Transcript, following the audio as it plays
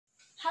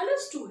Hello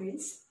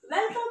students,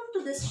 welcome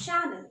to this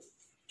channel.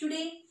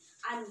 Today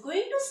I am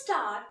going to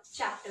start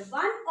chapter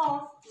 1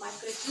 of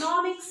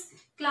Microeconomics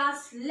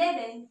class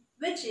 11,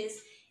 which is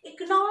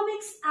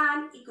Economics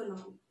and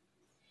Economy.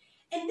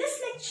 In this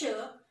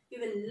lecture, we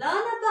will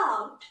learn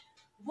about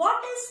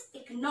what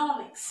is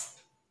economics,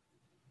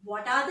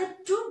 what are the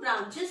two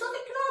branches of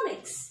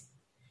economics,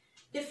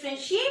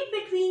 differentiate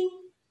between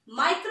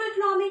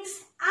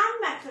microeconomics and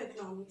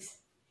macroeconomics,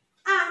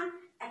 and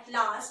at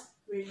last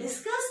we'll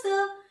discuss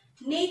the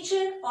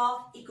nature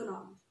of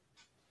economy.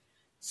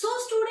 So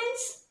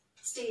students,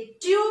 stay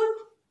tuned,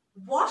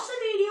 watch the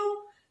video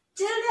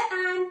till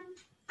the end,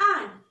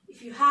 and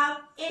if you have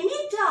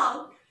any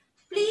doubt,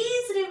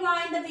 please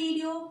rewind the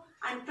video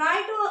and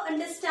try to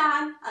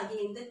understand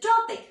again the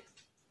topic.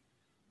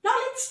 Now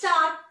let's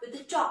start with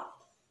the topic.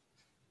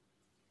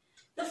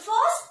 The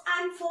first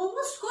and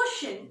foremost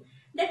question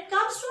that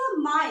comes to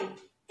our mind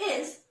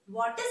is,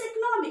 what is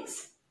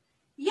economics?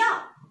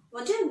 Yeah,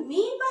 what do you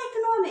mean by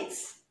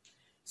economics?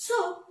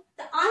 So,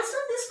 the answer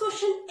to this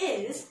question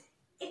is,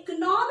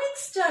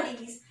 economics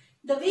studies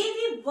the way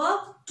we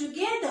work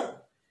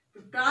together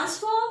to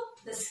transform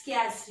the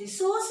scarce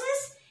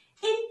resources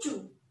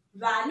into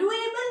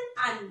valuable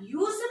and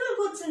usable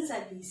goods and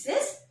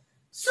services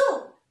so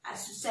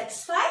as to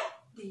satisfy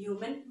the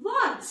human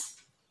wants.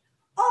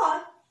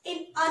 Or,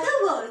 in other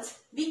words,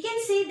 we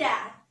can say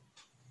that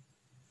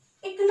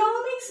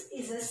economics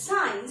is a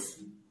science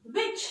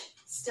which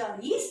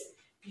studies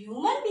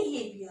human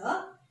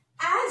behavior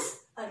as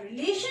a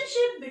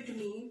relationship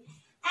between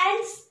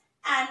ends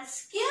and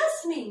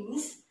scarce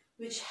means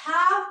which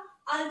have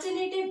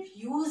alternative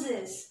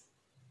uses.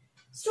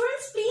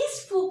 Students, please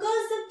focus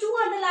the two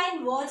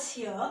underlined words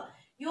here,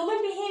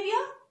 human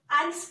behavior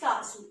and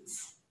scarce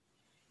means.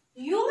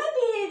 Human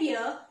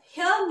behavior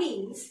here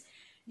means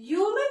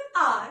humans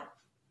are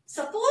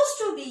supposed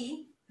to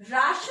be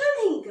rational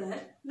thinker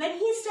when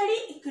he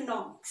study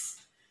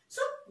economics.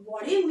 So,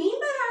 what do you mean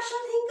by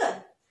rational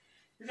thinker?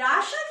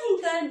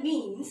 Rational thinker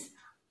means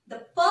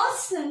the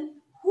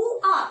person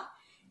who are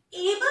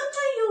able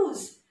to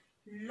use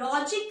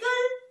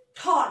logical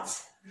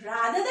thoughts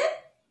rather than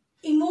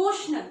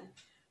emotional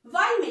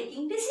while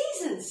making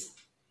decisions.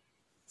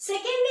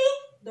 Secondly,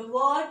 the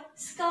word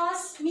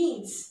scarce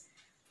means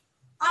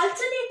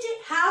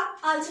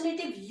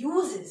alternative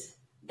uses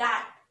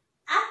that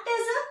act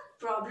as a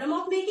problem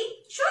of making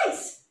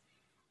choice.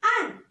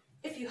 And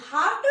if you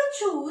have to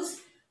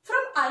choose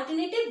from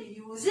alternative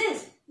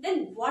uses,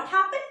 then what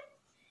happens?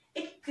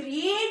 It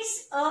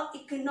creates an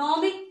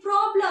economic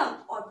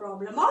problem or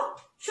problem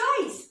of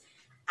choice.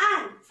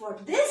 And for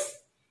this,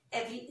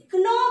 every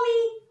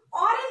economy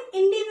or an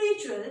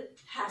individual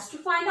has to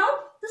find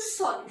out the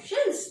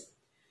solutions.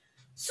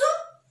 So,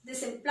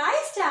 this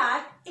implies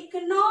that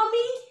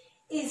economy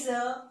is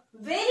a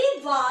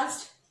very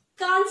vast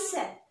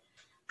concept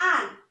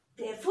and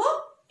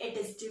therefore it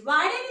is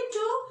divided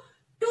into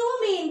two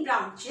main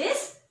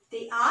branches.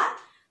 They are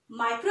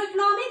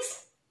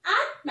microeconomics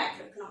and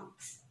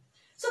macroeconomics.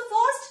 So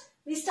first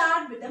we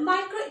start with the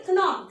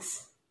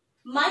microeconomics.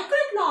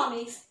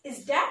 Microeconomics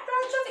is that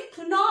branch of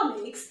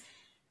economics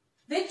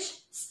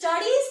which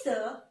studies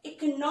the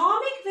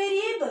economic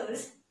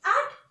variables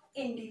at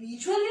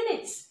individual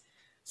units.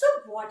 So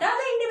what are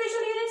the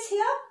individual units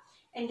here?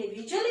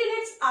 Individual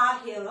units are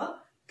here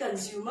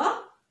consumer,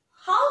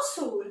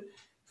 household,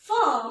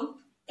 firm,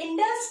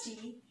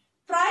 industry,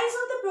 price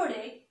of the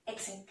product,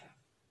 etc.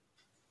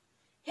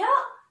 Here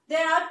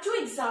there are two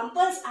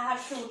examples I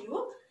have shown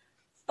you.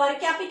 Per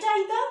capita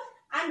income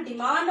and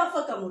demand of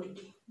a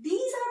commodity.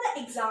 These are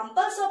the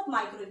examples of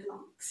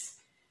microeconomics.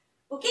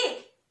 Okay.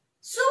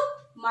 So,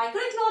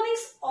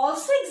 microeconomics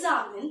also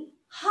examine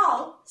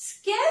how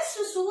scarce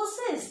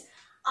resources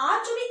are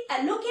to be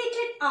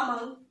allocated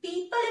among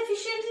people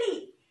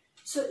efficiently.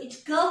 So,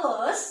 it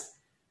covers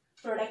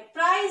product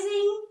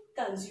pricing,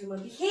 consumer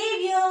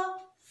behavior,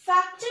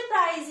 factor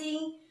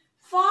pricing,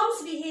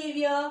 firms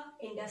behavior,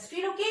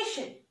 industry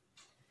location.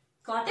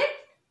 Got it?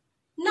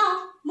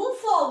 Now, move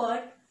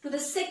forward to the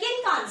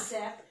second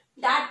concept,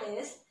 that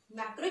is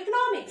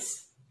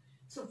macroeconomics.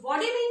 So, what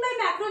do you mean by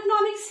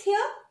macroeconomics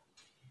here?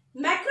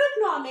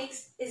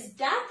 Macroeconomics is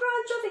that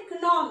branch of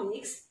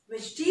economics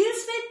which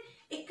deals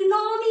with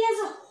economy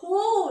as a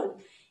whole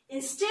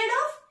instead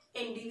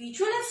of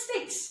individual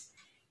aspects.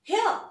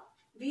 Here,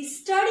 we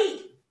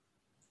study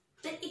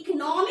the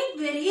economic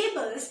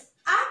variables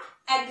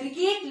at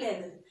aggregate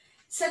level,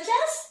 such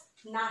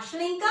as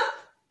national income,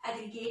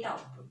 aggregate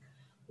output.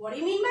 What do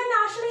you mean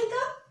by national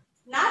income?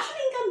 National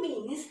income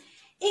means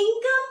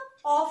income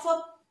of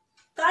a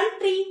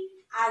country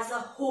as a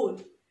whole,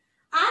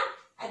 and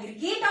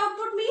aggregate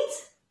output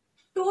means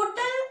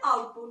total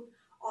output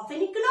of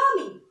an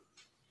economy.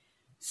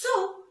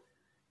 So,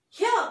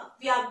 here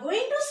we are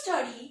going to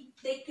study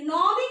the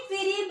economic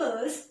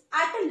variables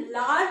at a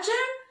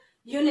larger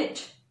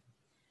unit.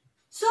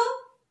 So,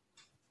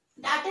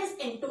 that is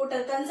in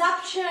total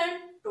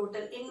consumption,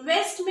 total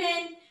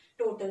investment,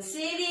 total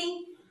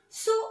saving.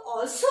 So,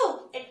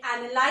 also it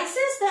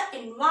analyzes the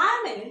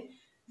environment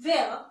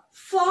where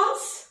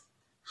firms,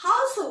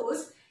 households,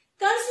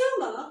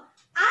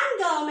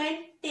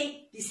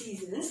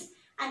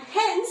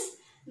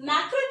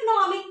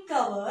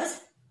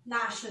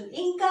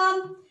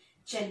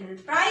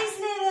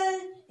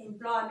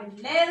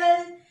 employment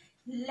level,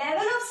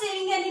 level of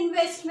saving and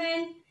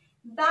investment,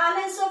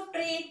 balance of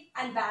trade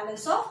and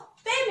balance of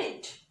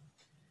payment.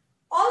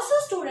 Also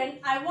student,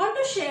 I want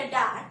to share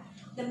that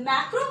the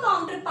macro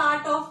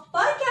counterpart of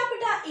per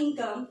capita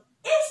income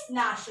is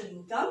national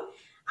income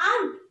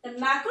and the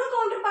macro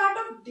counterpart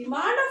of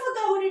demand of a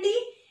commodity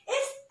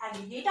is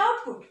aggregate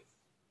output.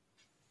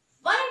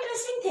 One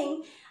interesting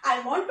thing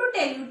I want to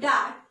tell you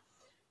that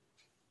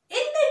in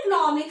the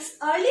economics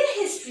earlier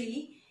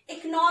history,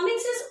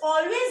 economics is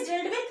always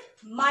dealt with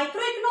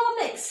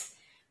microeconomics.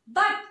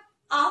 But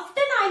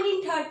after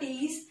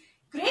 1930s,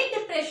 Great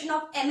Depression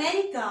of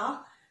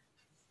America,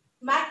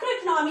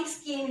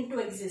 macroeconomics came into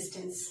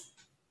existence.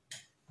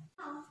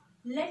 Now,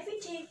 let me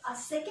take a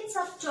second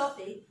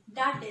subtopic,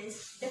 that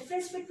is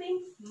difference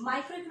between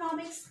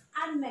microeconomics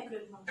and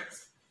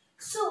macroeconomics.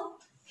 So,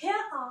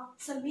 here are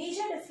some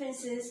major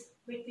differences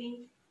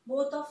between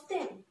both of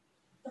them.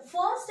 The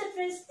first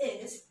difference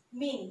is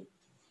meaning.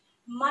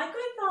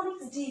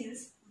 Microeconomics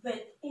deals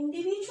with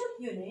individual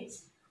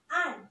units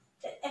and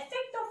the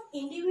effect of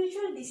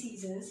individual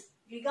decisions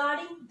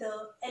regarding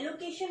the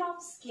allocation of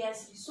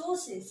scarce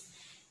resources.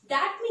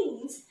 That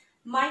means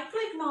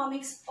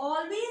microeconomics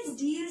always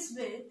deals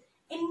with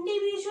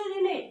individual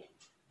unit,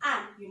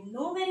 and you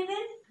know very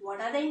well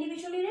what are the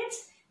individual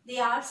units. They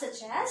are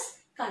such as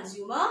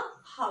consumer,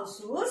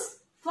 households,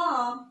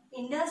 farm,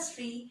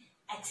 industry,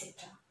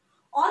 etc.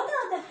 On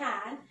the other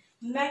hand,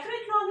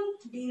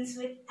 macroeconomics deals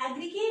with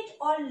aggregate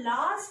or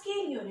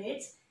large-scale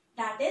units,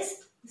 that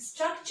is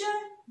structure,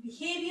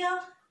 behavior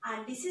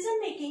and decision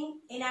making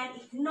in an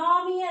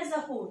economy as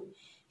a whole.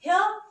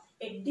 Here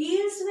it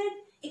deals with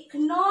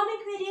economic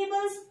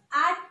variables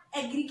at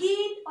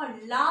aggregate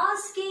or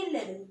large-scale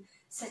level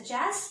such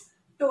as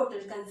total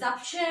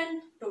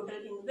consumption, total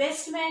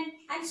investment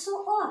and so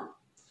on.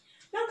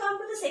 Now come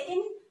to the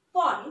second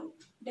point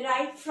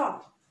derived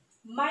from.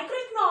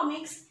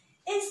 Microeconomics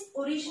is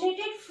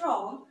originated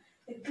from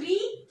the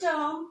Greek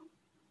term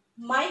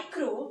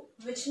micro,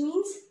 which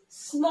means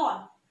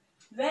small,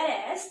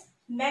 whereas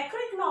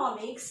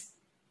macroeconomics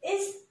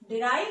is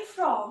derived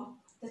from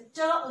the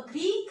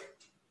Greek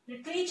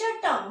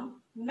literature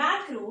term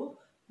macro,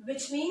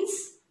 which means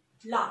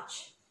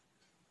large.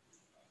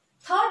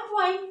 Third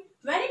point,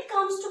 when it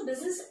comes to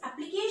business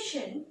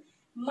application,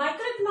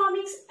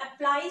 microeconomics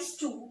applies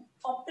to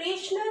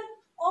operational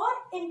or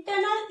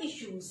internal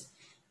issues.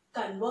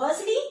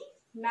 Conversely,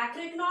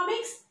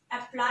 macroeconomics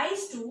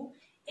applies to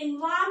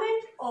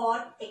environment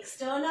or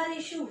external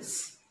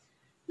issues.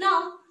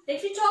 Now,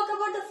 let me talk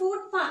about the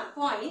fourth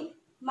point.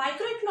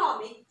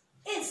 Microeconomics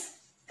is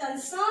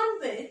concerned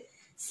with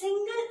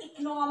single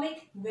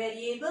economic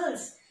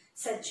variables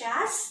such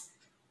as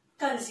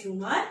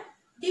consumer,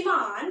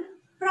 demand,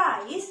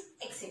 price,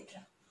 etc.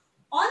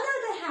 On the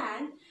other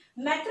hand,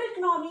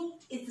 macroeconomy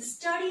is the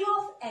study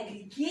of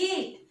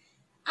aggregate,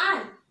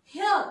 and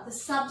here the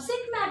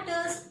subject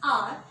matters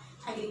are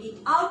aggregate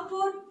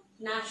output,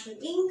 national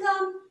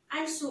income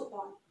and so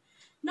on.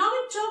 Now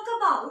we talk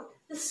about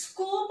the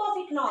scope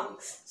of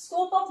economics,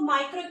 scope of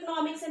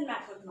microeconomics and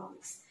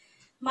macroeconomics.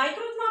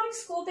 Microeconomic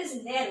scope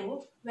is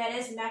narrow,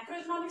 whereas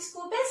macroeconomic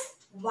scope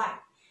is wide.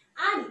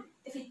 And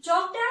if we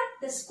talk that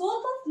the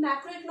scope of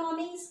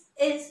macroeconomics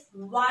is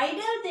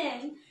wider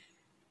than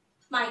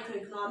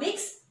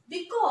microeconomics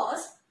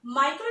because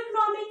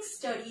microeconomics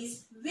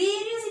studies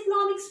various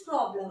economics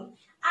problems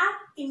at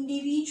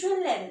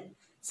individual level,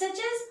 such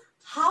as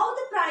how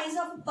the price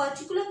of a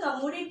particular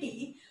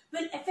commodity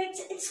will affect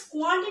its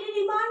quantity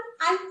demand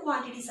and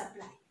quantity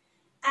supply.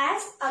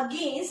 As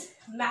against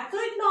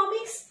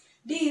macroeconomics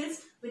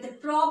deals with the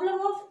problem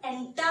of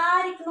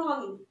entire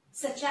economy,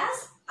 such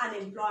as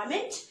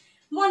unemployment,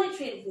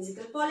 monetary and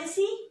physical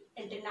policy,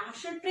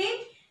 international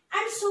trade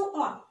and so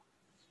on.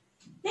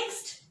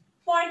 Next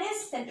point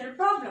is central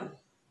problem.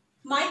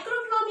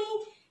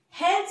 Microeconomy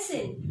helps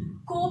in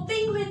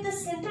coping with the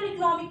central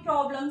economic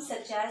problems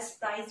such as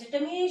price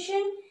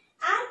determination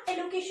and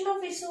allocation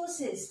of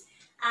resources,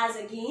 as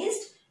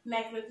against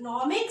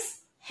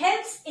macroeconomics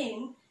helps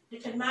in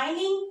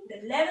determining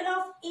the level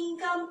of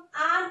income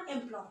and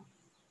employment.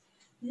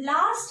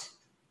 Last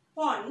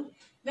point,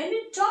 when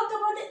we talk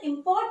about the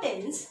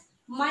importance,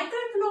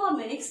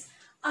 microeconomics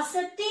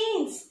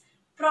ascertains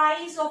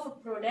price of a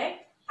product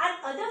and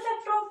other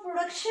factor of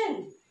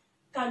production.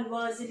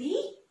 Conversely,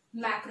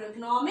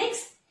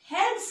 macroeconomics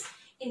helps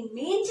in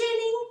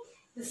maintaining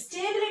the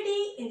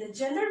stability in the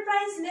general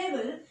price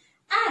level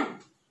and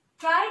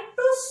try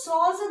to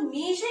solve the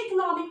major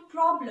economic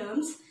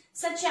problems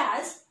such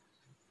as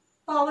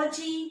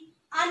poverty,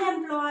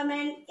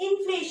 unemployment,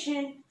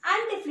 inflation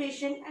and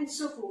deflation and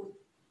so forth.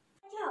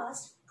 At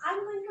last, I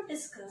am going to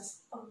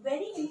discuss a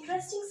very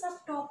interesting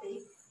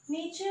subtopic,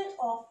 nature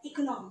of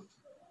economy.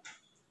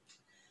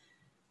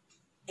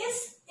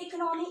 Is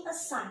economy a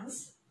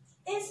science?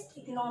 Is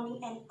economy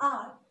an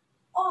art?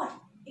 Or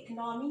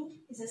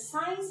economy is a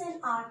science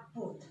and art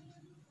both?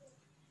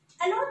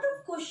 A lot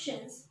of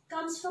questions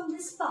comes from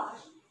this part,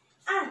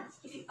 and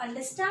if you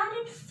understand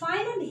it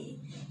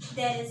finally,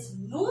 there is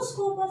no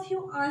scope of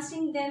you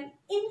answering them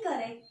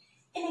incorrect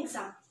in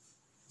exam.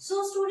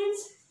 So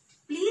students,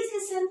 please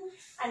listen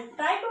and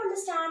try to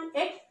understand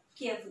it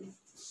carefully.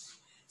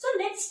 So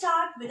let's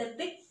start with a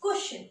big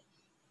question.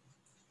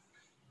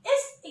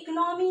 Is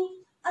economy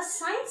a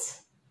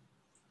science?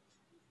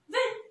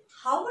 Well,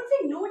 how would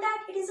we know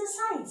that it is a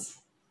science?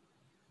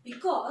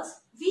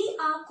 Because we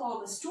are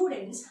commerce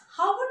students,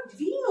 how would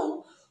we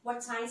know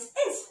what science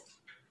is?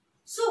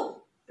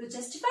 So, to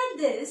justify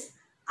this,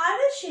 I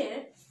will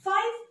share 5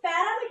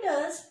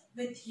 parameters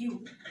with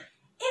you.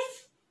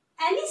 If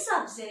any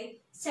subject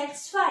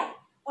satisfies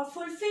or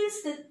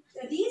fulfills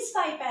these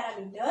 5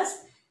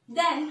 parameters,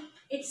 then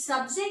its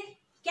subject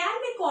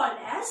can be called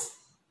as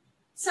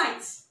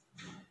science.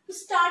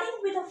 Starting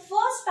with the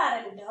first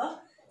parameter,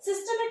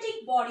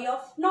 systematic body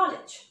of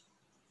knowledge.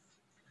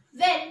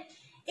 Well,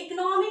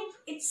 economic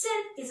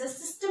itself is a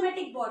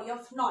systematic body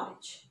of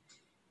knowledge,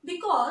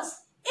 because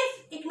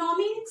if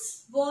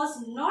economics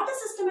was not a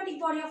systematic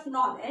body of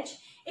knowledge,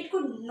 it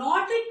could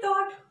not be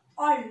taught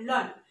or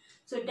learned.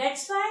 So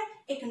that's why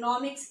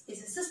economics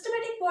is a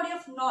systematic body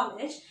of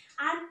knowledge,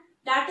 and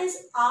that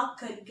is our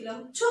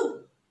curriculum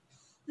too.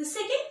 The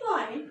second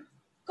point,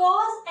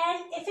 cause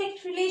and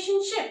effect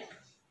relationship.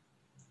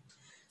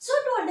 So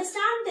to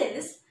understand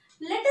this,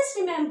 let us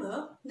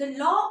remember the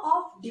law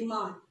of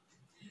demand.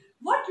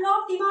 What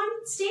law of demand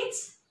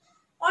states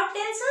or tells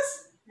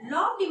us?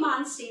 Law of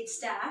demand states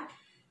that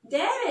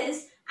there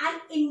is an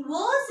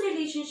inverse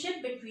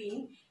relationship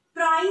between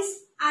price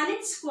and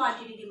its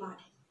quantity demand.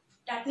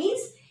 That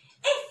means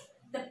if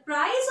the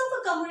price of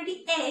a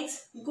commodity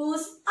X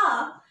goes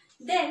up,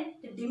 then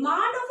the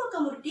demand of a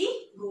commodity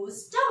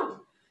goes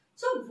down.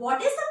 So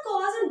what is the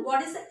cause and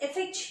what is the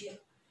effect here?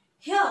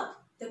 Here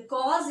the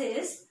cause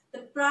is the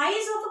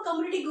price of a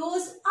commodity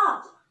goes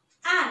up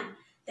and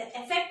the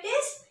effect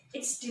is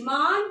its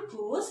demand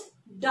goes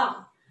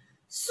down.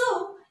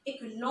 So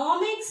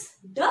economics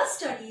does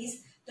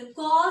studies the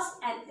cause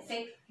and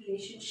effect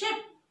relationship.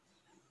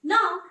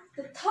 Now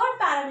the third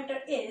parameter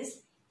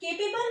is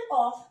capable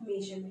of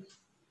measurement.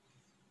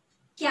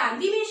 Can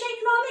we measure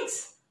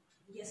economics?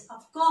 Yes,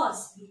 of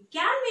course we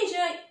can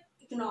measure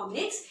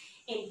economics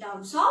in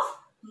terms of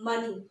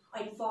money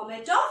or in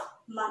format of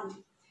money.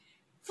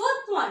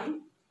 Fourth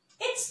point,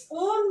 its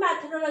own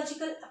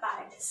methodological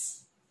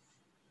apparatus.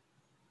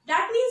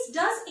 That means,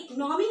 does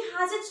economy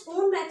has its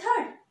own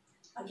method?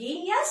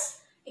 Again,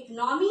 yes,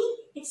 economy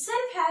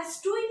itself has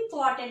 2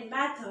 important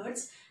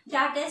methods,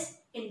 that is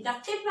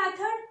inductive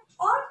method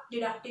or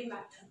deductive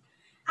method.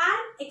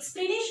 And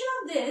explanation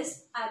of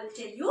this I will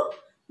tell you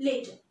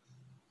later.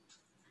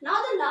 Now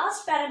the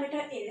last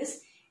parameter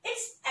is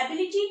its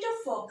ability to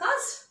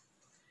forecast.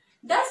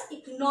 Does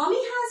economy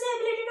has the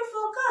ability to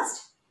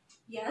forecast?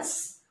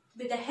 Yes.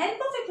 With the help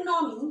of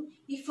economy,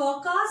 we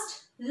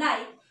forecast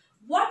like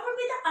what would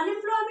be the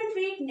unemployment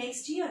rate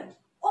next year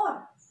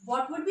or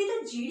what would be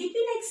the GDP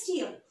next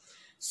year.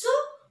 So,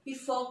 we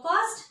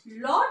forecast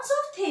lots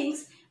of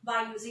things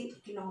by using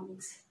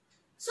economics.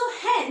 So,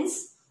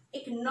 hence,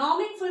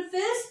 economic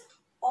fulfills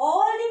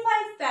all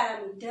the 5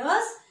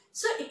 parameters.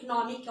 So,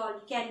 economic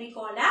can be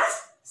called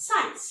as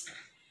science.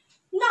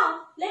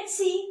 Now, let's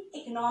see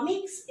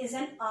economics is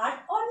an art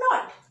or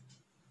not.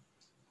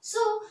 So,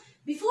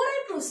 before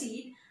I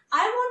proceed,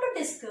 I want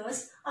to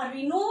discuss a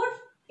renowned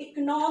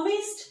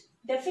economist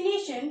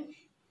definition,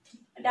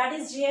 that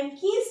is J.M.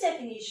 Keynes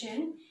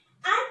definition.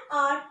 An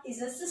art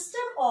is a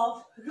system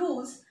of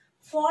rules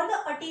for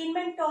the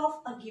attainment of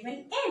a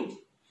given end.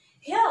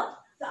 Here,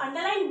 the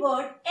underlined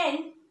word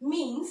end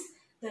means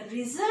the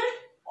result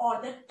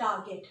or the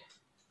target.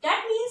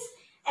 That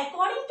means,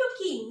 according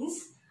to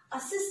Keynes, a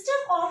system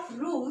of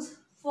rules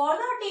for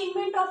the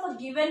attainment of a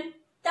given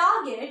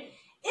target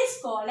is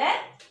called an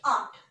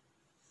art.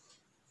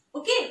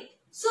 Okay,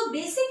 so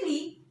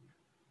basically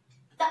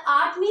the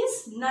art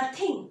means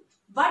nothing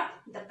but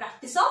the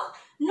practice of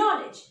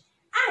knowledge,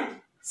 and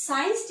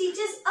science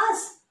teaches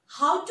us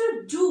how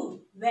to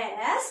do,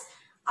 whereas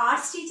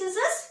arts teaches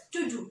us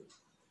to do.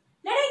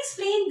 Let me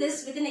explain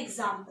this with an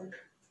example.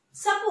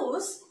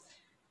 Suppose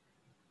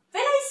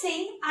when I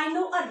say I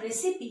know a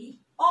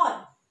recipe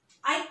or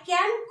I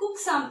can cook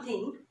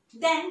something,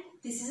 then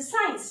this is a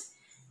science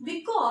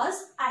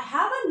because I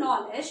have a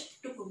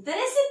knowledge to cook the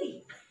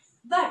recipe.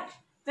 But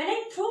when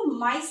I throw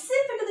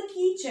myself into the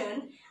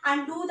kitchen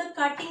and do the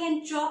cutting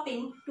and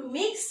chopping to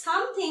make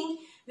something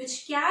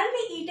which can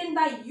be eaten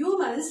by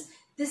humans,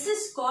 this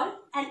is called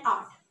an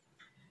art.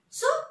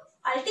 So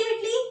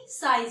ultimately,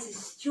 science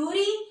is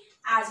theory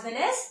as well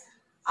as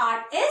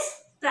art is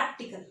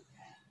practical. And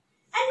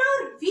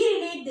now we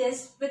relate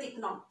this with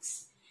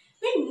economics.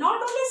 We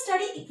not only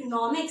study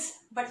economics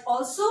but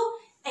also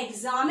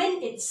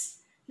examine its,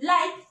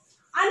 like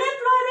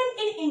unemployment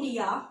in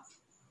India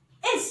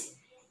is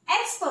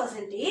X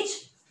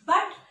percentage,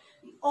 but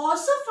we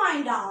also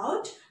find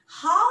out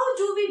how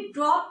do we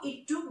drop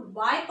it to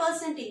Y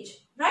percentage,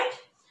 right?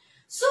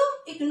 So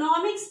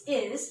economics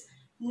is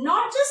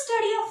not just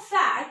study of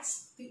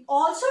facts, we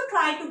also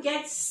try to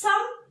get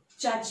some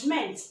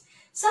judgments,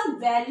 some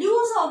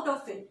values out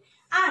of it,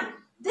 and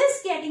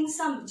this getting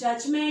some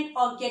judgment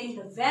or getting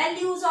the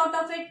values out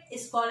of it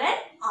is called an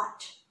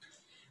art.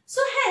 So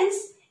hence,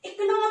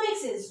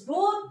 economics is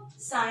both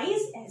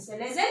science as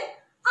well as an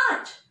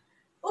art.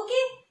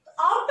 Okay,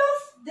 out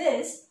of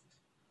this,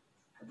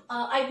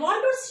 I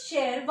want to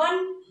share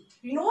one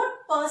renowned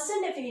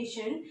person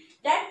definition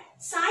that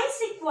science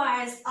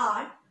requires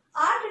art,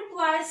 art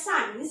requires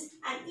science,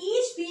 and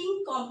each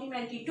being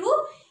complementary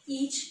to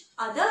each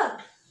other.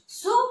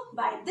 So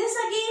by this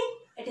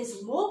again, it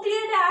is more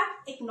clear that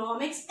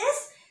economics is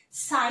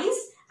science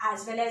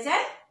as well as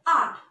an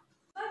art.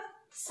 But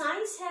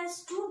science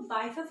has two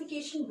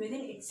bifurcation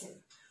within itself.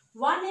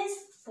 One is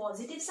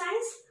positive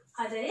science,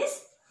 other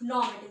is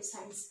normative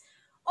science.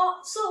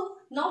 So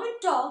now we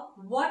talk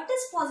what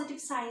is positive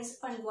science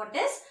and what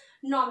is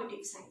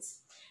normative science.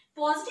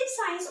 Positive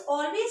science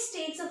always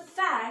states a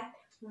fact,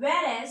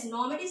 whereas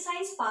normative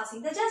science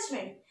passing the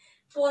judgment.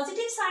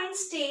 Positive science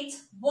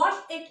states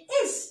what it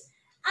is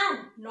and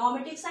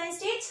normative science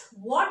states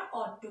what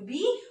ought to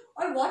be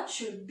or what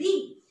should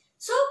be.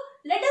 So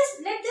let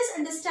this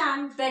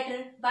understand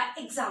better by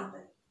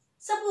example.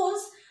 Suppose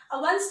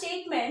one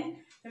statement,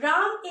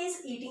 Ram is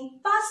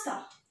eating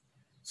pasta.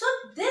 So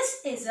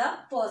this is a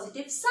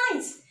positive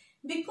science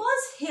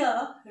because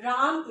here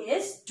Ram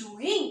is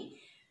doing,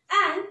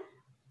 and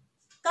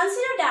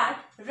consider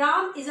that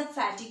Ram is a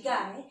fatty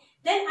guy.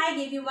 Then I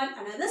give you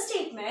another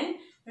statement,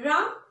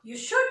 Ram, you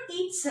should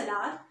eat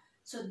salad.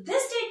 So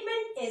this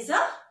statement is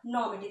a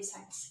normative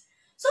science.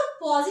 So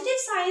positive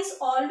science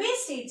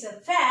always states a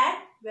fact,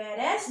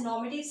 whereas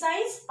normative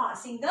science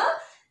passing the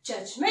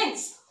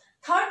judgments.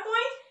 Third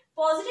point,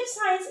 positive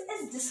science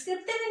is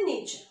descriptive in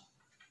nature.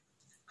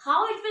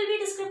 How it will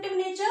be descriptive in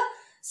nature?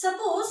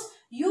 Suppose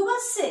you were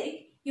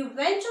sick, you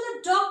went to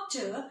the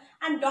doctor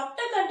and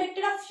doctor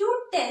conducted a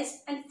few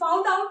tests and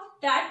found out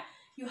that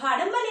you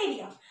had a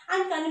malaria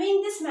and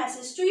conveying this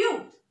message to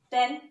you.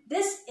 Then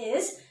this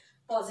is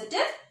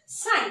positive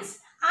science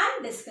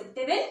and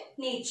descriptive in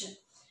nature.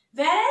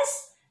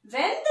 Whereas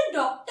when the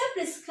doctor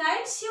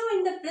prescribes you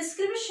in the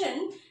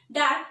prescription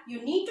that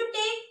you need to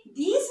take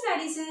these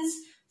medicines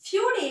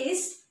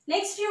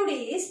next few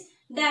days,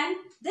 then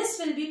this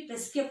will be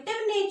prescriptive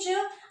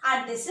nature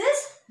and this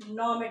is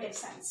normative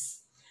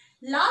science.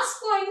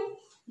 Last point,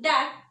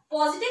 that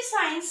positive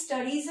science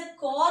studies a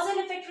cause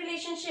and effect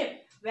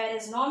relationship,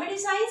 whereas normative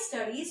science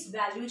studies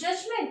value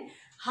judgment.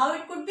 How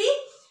it could be?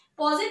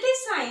 Positive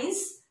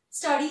science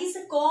studies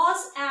the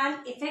cause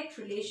and effect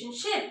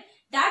relationship.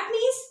 That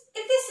means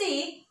if we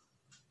say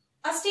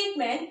a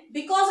statement,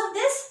 because of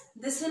this,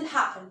 this will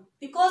happen.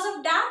 Because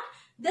of that,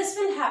 this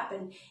will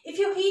happen. If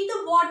you heat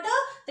the water,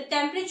 the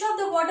temperature of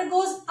the water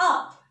goes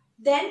up.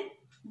 Then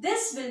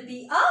this will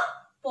be a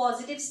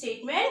positive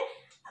statement,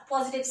 a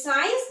positive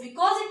science,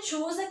 because it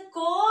shows a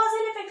cause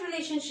and effect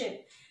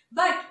relationship.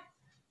 But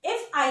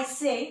if I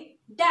say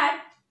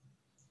that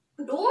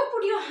don't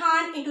put your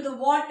hand into the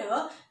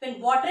water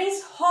when water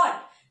is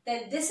hot,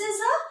 then this is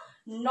a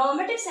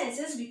normative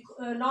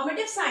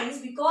science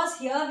because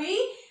here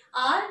we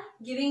are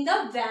giving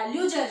the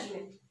value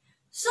judgment.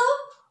 So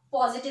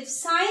positive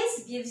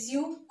science gives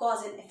you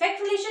cause and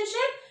effect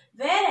relationship,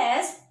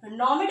 whereas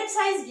normative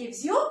science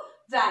gives you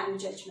value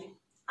judgment.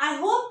 I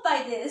hope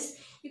by this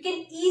you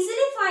can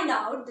easily find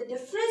out the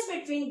difference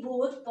between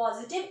both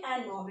positive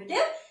and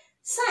normative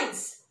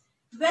science.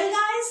 Well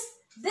guys,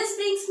 this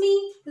brings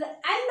me to the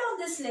end of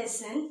this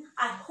lesson.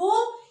 I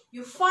hope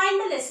you find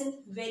the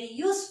lesson very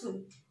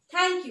useful.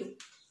 Thank you.